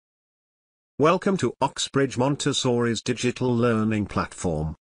Welcome to Oxbridge Montessori's digital learning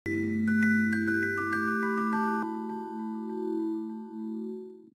platform.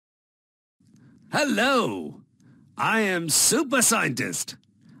 Hello! I am Super Scientist.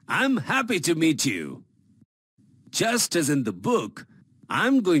 I'm happy to meet you. Just as in the book,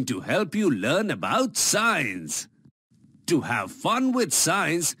 I'm going to help you learn about science. To have fun with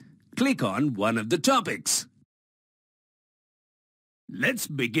science, click on one of the topics. Let's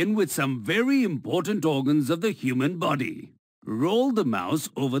begin with some very important organs of the human body. Roll the mouse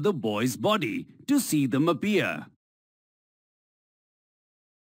over the boy's body to see them appear.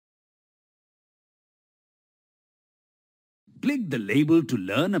 Click the label to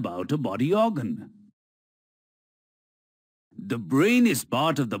learn about a body organ. The brain is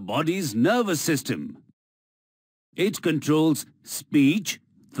part of the body's nervous system. It controls speech,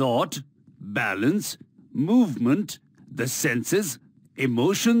 thought, balance, movement, the senses,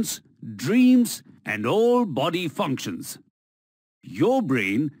 emotions, dreams, and all body functions. Your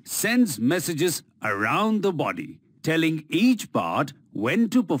brain sends messages around the body, telling each part when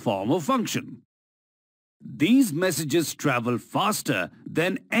to perform a function. These messages travel faster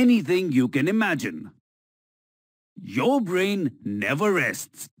than anything you can imagine. Your brain never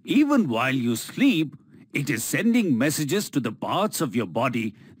rests. Even while you sleep, it is sending messages to the parts of your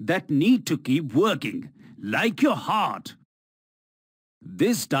body that need to keep working, like your heart.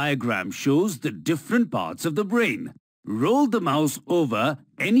 This diagram shows the different parts of the brain. Roll the mouse over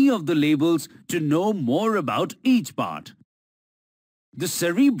any of the labels to know more about each part. The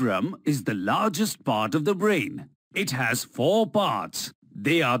cerebrum is the largest part of the brain. It has 4 parts.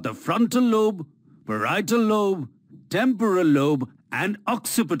 They are the frontal lobe, parietal lobe, temporal lobe, and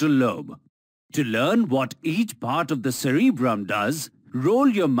occipital lobe. To learn what each part of the cerebrum does, roll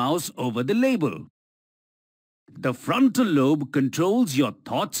your mouse over the label. The frontal lobe controls your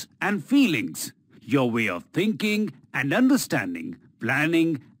thoughts and feelings, your way of thinking and understanding,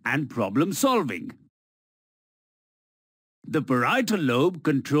 planning and problem solving. The parietal lobe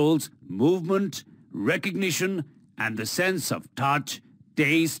controls movement, recognition, and the sense of touch,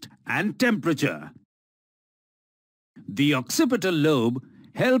 taste, and temperature. The occipital lobe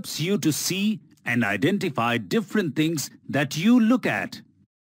helps you to see and identify different things that you look at.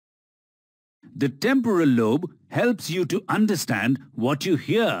 The temporal lobe helps you to understand what you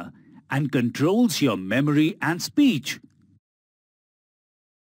hear and controls your memory and speech.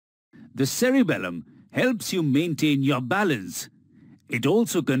 The cerebellum helps you maintain your balance. It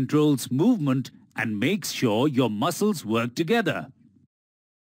also controls movement and makes sure your muscles work together.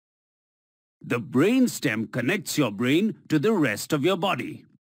 The brainstem connects your brain to the rest of your body.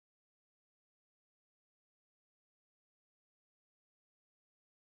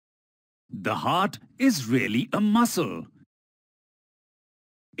 The heart is really a muscle.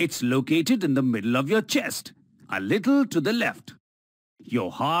 It's located in the middle of your chest, a little to the left.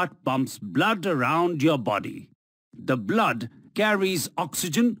 Your heart pumps blood around your body. The blood carries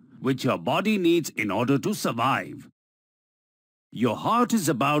oxygen, which your body needs in order to survive. Your heart is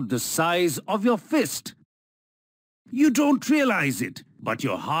about the size of your fist. You don't realize it, but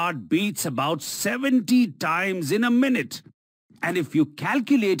your heart beats about 70 times in a minute. And if you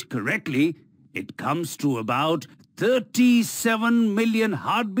calculate correctly, it comes to about 37 million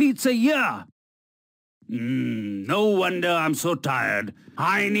heartbeats a year. No wonder I'm so tired.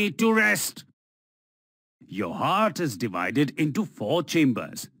 I need to rest. Your heart is divided into 4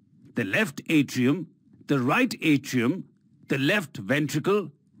 chambers. The left atrium, the right atrium, the left ventricle,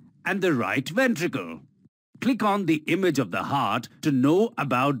 and the right ventricle. Click on the image of the heart to know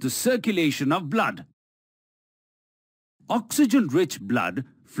about the circulation of blood. Oxygen-rich blood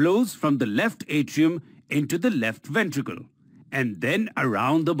flows from the left atrium into the left ventricle and then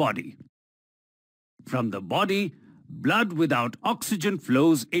around the body. From the body, blood without oxygen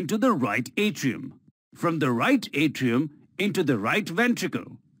flows into the right atrium. From the right atrium into the right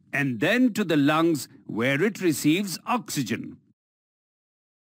ventricle and then to the lungs where it receives oxygen.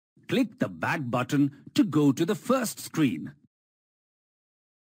 Click the back button to go to the first screen.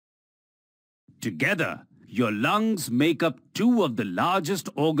 Together, your lungs make up 2 of the largest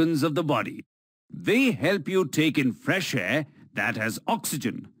organs of the body. They help you take in fresh air that has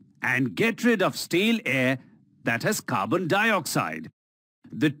oxygen and get rid of stale air that has carbon dioxide.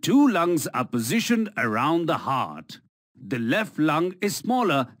 The 2 lungs are positioned around the heart. The left lung is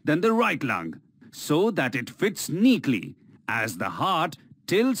smaller than the right lung, so that it fits neatly as the heart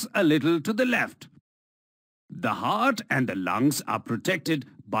tilts a little to the left. The heart and the lungs are protected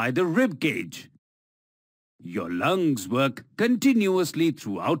by the rib cage. Your lungs work continuously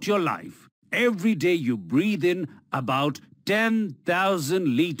throughout your life. Every day you breathe in about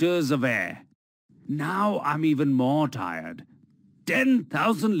 10,000 liters of air. Now I'm even more tired.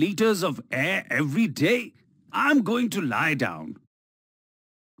 10,000 liters of air every day. I'm going to lie down.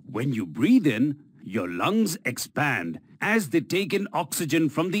 When you breathe in, your lungs expand as they take in oxygen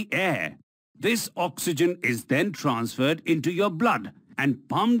from the air. This oxygen is then transferred into your blood and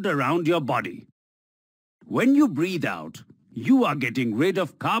pumped around your body. When you breathe out, you are getting rid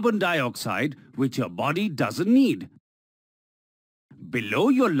of carbon dioxide which your body doesn't need. Below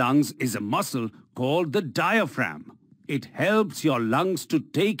your lungs is a muscle called the diaphragm. It helps your lungs to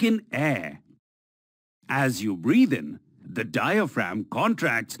take in air. As you breathe in, the diaphragm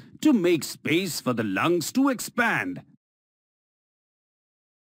contracts to make space for the lungs to expand.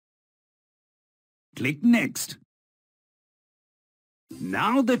 Click Next.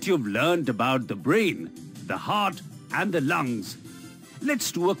 Now that you've learned about the brain, the heart and the lungs,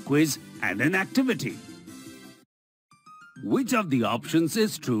 let's do a quiz and an activity. Which of the options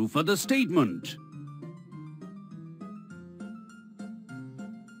is true for the statement?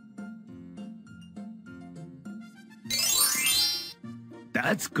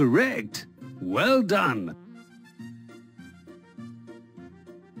 That's correct. Well done.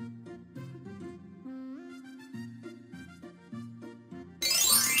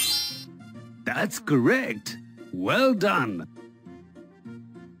 That's correct. Well done.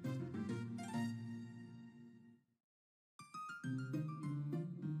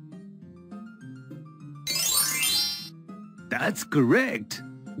 That's correct.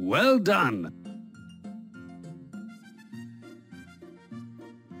 Well done.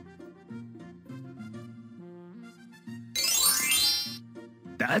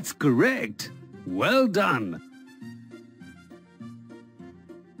 That's correct. Well done.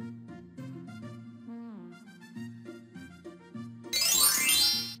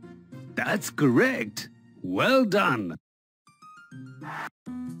 That's correct. Well done.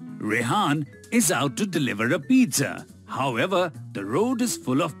 Rehan is out to deliver a pizza. However, the road is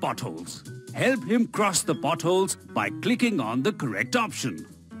full of potholes. Help him cross the potholes by clicking on the correct option.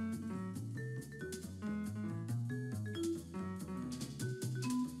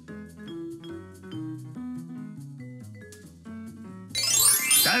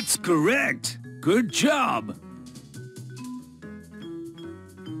 That's correct. Good job.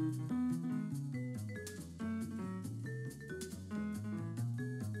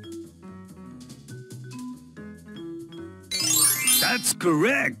 That's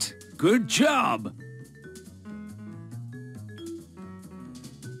correct. Good job.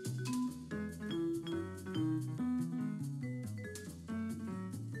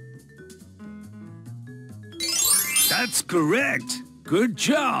 That's correct. Good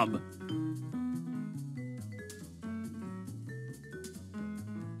job.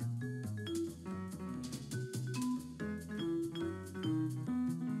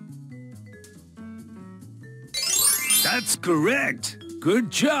 That's correct.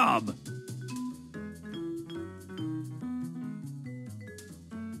 Good job.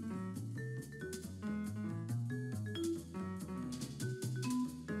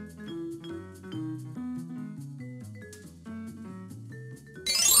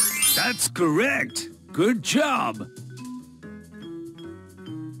 That's correct. Good job.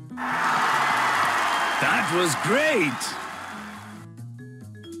 That was great.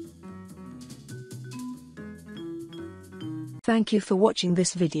 Thank you for watching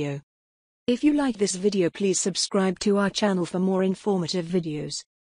this video. If you like this video, please subscribe to our channel for more informative videos.